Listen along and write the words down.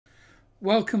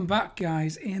Welcome back,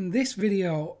 guys. In this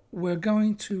video we're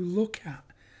going to look at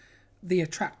the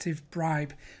attractive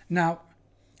bribe. Now,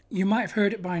 you might have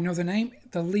heard it by another name,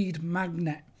 the lead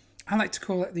magnet. I like to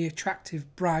call it the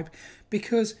attractive bribe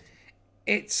because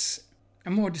it's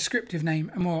a more descriptive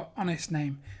name, a more honest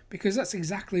name, because that's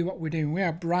exactly what we're doing. We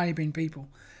are bribing people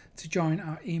to join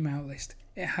our email list.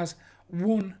 It has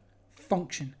one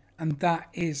function, and that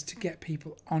is to get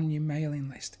people on your mailing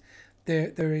list.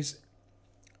 There is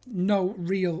no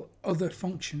real other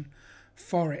function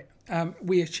for it.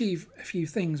 We achieve a few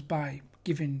things by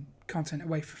giving content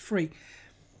away for free,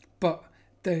 but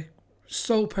the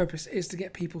sole purpose is to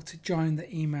get people to join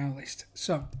the email list.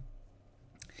 So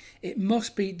it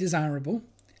must be desirable,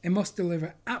 it must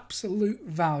deliver absolute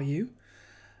value,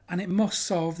 and it must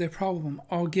solve their problem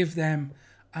or give them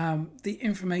the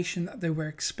information that they were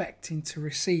expecting to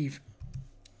receive.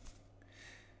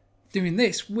 Doing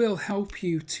this will help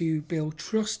you to build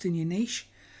trust in your niche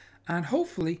and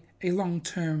hopefully a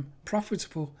long-term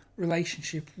profitable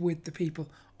relationship with the people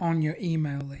on your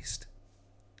email list.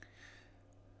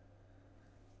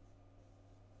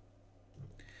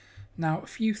 Now, a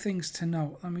few things to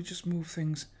note. Let me just move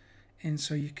things in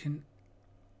so you can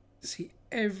see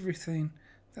everything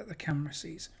that the camera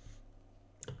sees.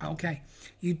 Okay,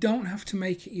 you don't have to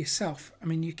make it yourself. I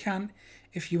mean, you can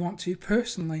if you want to.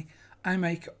 Personally, I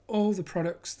make all the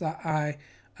products that I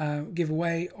give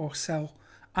away or sell.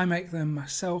 I make them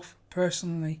myself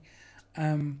personally.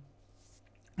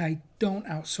 I don't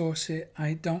outsource it.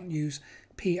 I don't use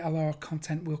PLR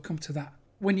content. We'll come to that.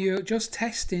 When you're just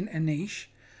testing a niche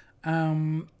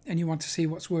and you want to see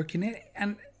what's working in it,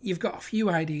 and you've got a few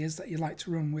ideas that you'd like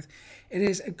to run with, it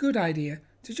is a good idea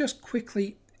to just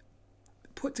quickly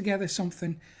put together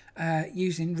something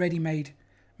using ready-made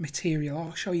material.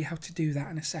 I'll show you how to do that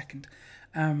in a second.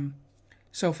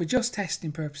 So for just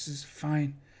testing purposes,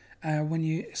 fine. When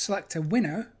you select a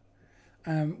winner,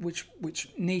 which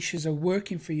niches are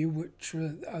working for you, which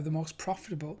are the most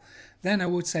profitable, then I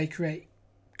would say create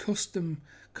custom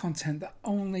content that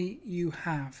only you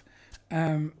have,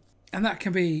 and that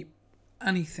can be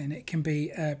anything. It can be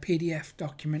a PDF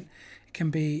document, it can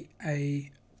be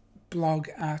a blog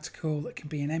article, it can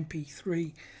be an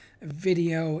MP3, a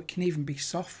video, it can even be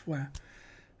software.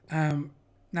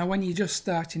 Now, when you're just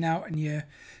starting out and you're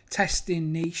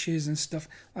testing niches and stuff,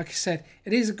 like I said,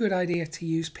 it is a good idea to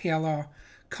use PLR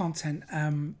content.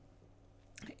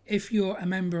 If you're a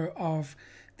member of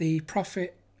the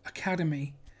Profit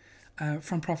Academy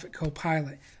from Profit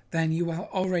Copilot, then you will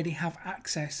already have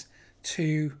access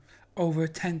to over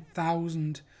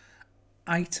 10,000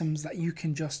 items that you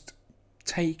can just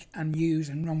take and use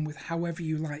and run with however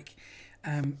you like,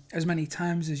 as many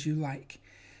times as you like,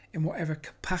 in whatever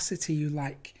capacity you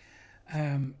like.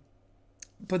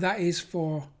 But that is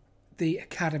for the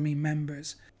Academy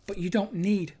members. But you don't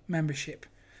need membership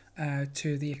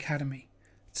to the Academy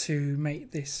to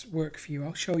make this work for you.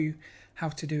 I'll show you how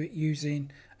to do it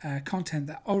using content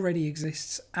that already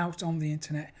exists out on the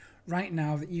internet right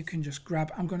now that you can just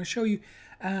grab. I'm going to show you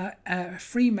a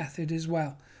free method as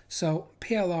well. So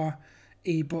PLR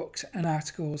ebooks and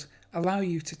articles allow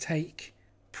you to take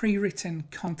pre-written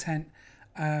content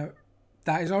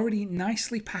that is already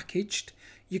nicely packaged.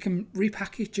 You can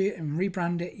repackage it and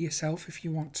rebrand it yourself if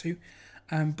you want to,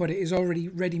 but it is already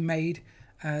ready-made.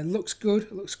 Looks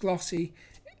good, looks glossy.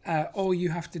 All you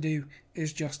have to do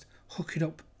is just hook it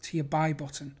up to your buy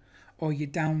button or your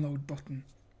download button.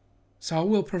 So I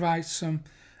will provide some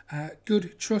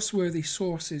good, trustworthy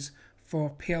sources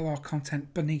for PLR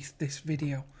content beneath this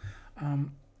video.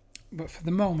 But for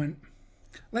the moment,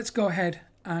 let's go ahead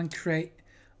and create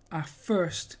our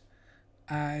first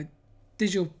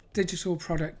digital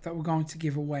product that we're going to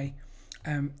give away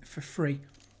for free.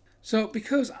 So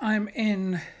because I'm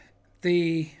in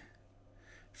the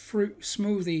fruit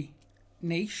smoothie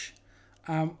niche,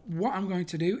 what I'm going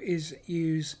to do is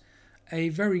use a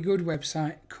very good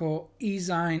website called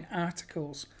eZine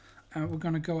Articles. We're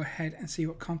going to go ahead and see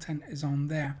what content is on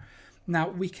there. Now,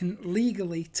 we can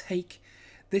legally take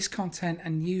this content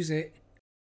and use it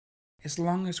as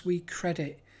long as we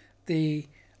credit the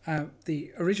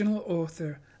original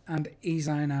author and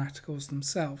eZine Articles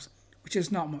themselves, which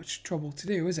is not much trouble to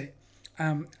do, is it?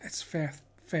 It's fair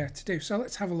to do. So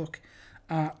let's have a look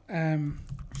at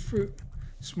fruit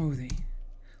smoothie.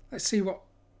 Let's see what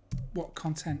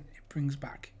content it brings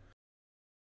back.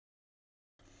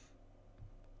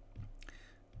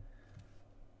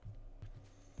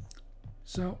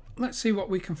 So let's see what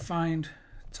we can find.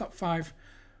 Top 5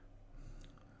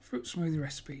 fruit smoothie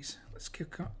recipes. Let's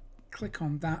click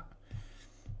on that.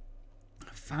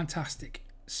 Fantastic.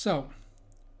 So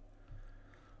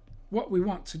what we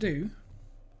want to do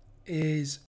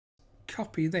is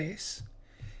copy this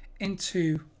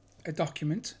into a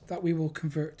document that we will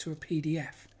convert to a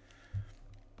PDF.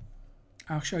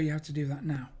 I'll show you how to do that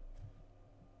now.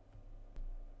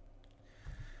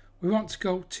 We want to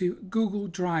go to Google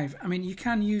Drive. I mean, you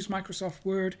can use Microsoft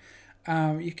Word,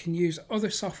 you can use other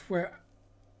software.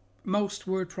 Most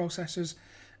word processors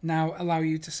now allow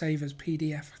you to save as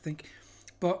PDF, I think.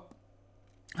 But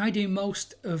I do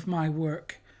most of my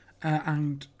work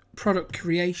and product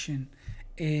creation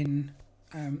in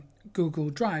Google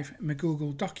Drive, my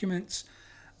Google Documents,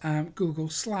 Google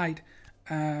Slide.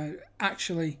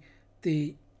 Actually,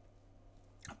 the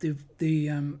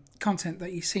content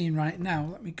that you're seeing right now,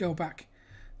 let me go back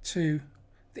to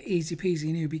the Easy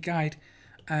Peasy Newbie Guide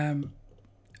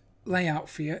layout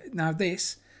for you. Now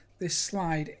this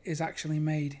slide is actually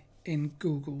made in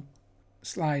Google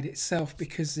Slide itself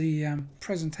because the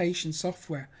presentation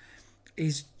software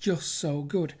is just so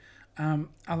good.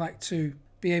 I like to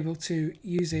be able to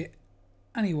use it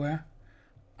anywhere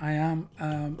I am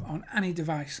on any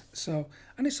device. So,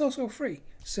 and it's also free.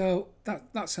 So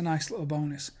that's a nice little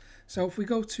bonus. So if we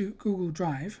go to Google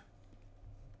Drive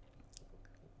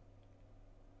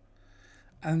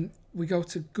and we go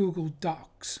to Google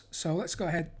Docs. So let's go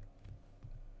ahead.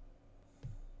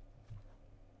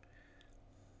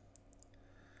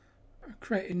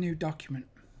 Create a new document.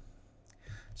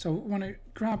 So we want to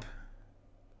grab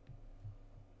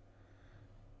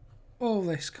all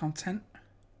this content,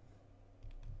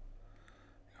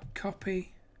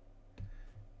 copy,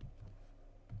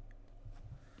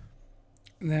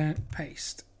 then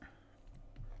paste.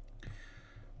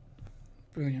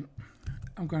 Brilliant.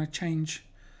 I'm going to change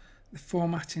the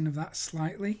formatting of that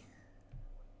slightly.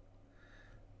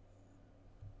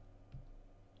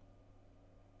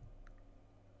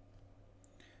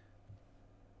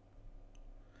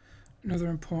 Another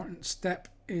important step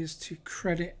is to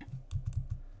credit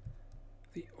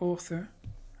the author,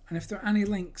 and if there are any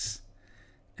links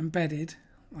embedded,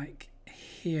 like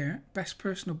here, Best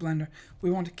Personal Blender, we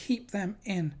want to keep them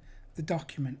in the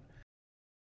document.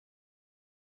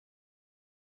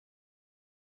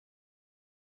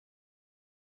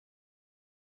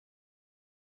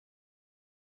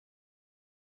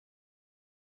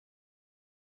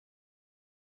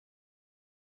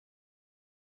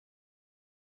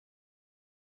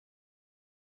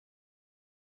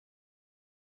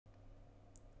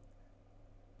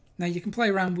 Now you can play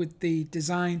around with the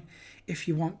design if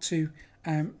you want to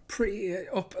pretty it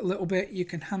up a little bit. You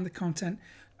can hand the content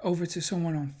over to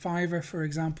someone on Fiverr, for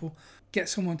example, get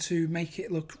someone to make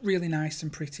it look really nice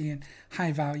and pretty and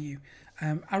high value.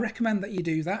 I recommend that you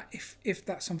do that if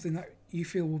that's something that you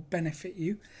feel will benefit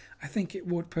you. I think it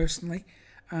would personally.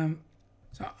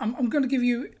 So I'm going to give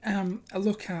you a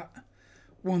look at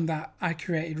one that I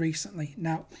created recently.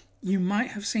 Now you might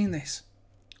have seen this.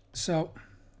 So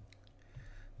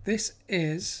this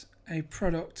is a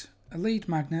product, a lead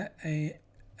magnet,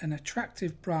 an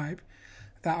attractive bribe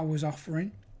that I was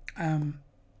offering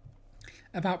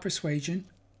about persuasion,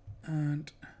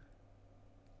 and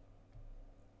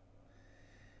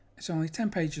it's only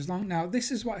 10 pages long. Now this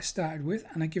is what I started with,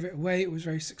 and I give it away. It was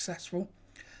very successful.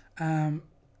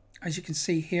 As you can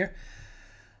see here,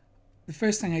 the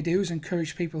first thing I do is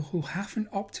encourage people who haven't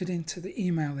opted into the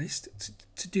email list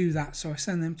to do that. So I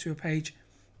send them to a page,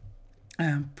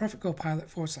 Profit Copilot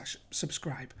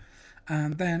 /subscribe,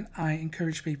 and then I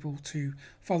encourage people to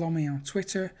follow me on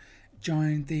Twitter,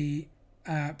 join the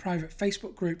private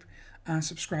Facebook group, and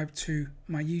subscribe to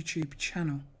my YouTube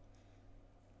channel.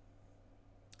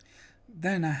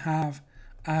 Then I have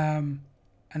an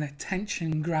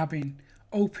attention grabbing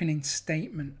opening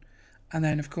statement, and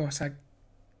then of course I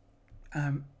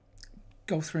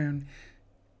go through and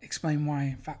explain why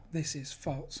in fact this is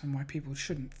false and why people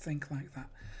shouldn't think like that.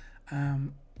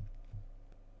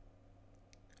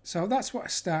 So that's what I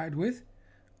started with.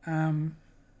 Only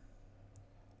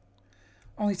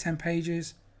 10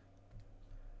 pages.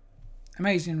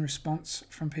 Amazing response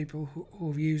from people who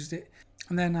have used it.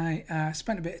 And then I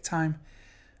spent a bit of time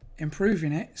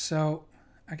improving it. So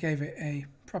I gave it a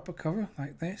proper cover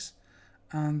like this.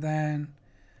 And then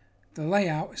the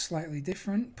layout is slightly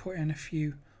different. Put in a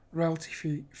few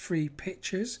royalty-free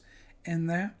pictures in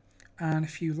there, and a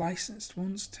few licensed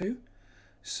ones too.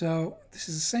 So this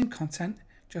is the same content,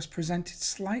 just presented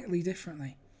slightly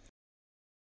differently.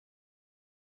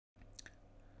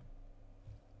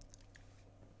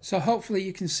 So hopefully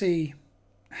you can see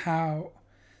how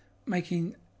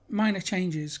making minor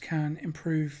changes can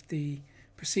improve the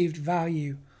perceived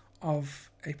value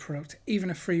of a product, even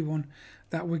a free one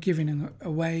that we're giving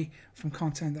away from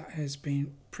content that has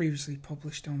been previously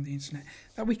published on the internet,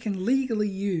 that we can legally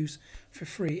use for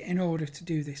free in order to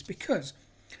do this, because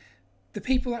the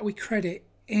people that we credit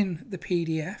in the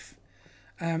PDF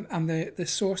and the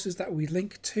sources that we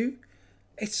link to,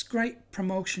 it's great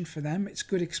promotion for them, it's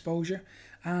good exposure,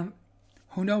 and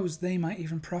who knows, they might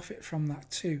even profit from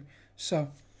that too.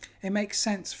 So it makes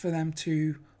sense for them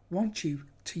to want you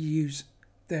to use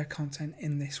their content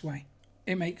in this way.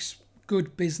 It makes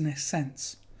good business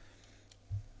sense.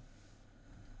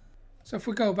 So if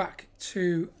we go back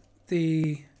to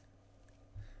the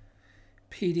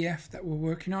PDF that we're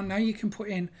working on, now you can put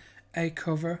in a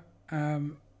cover,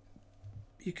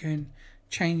 you can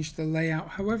change the layout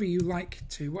however you like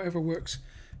to, whatever works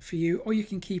for you, or you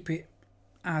can keep it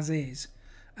as is.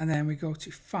 And then we go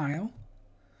to File,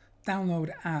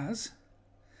 Download As,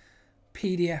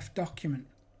 PDF Document.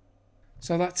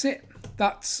 So that's it.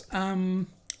 That's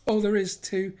all there is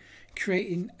to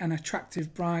creating an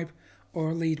attractive bribe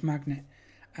or a lead magnet.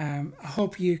 I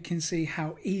hope you can see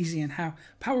how easy and how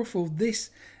powerful this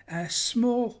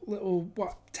small little,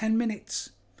 10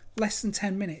 minutes, less than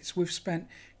 10 minutes we've spent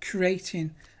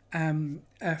creating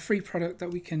a free product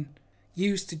that we can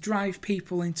use to drive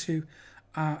people into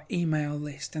our email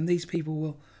list, and these people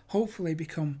will hopefully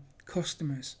become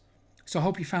customers. So I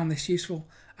hope you found this useful.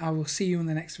 I will see you in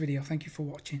the next video. Thank you for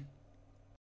watching.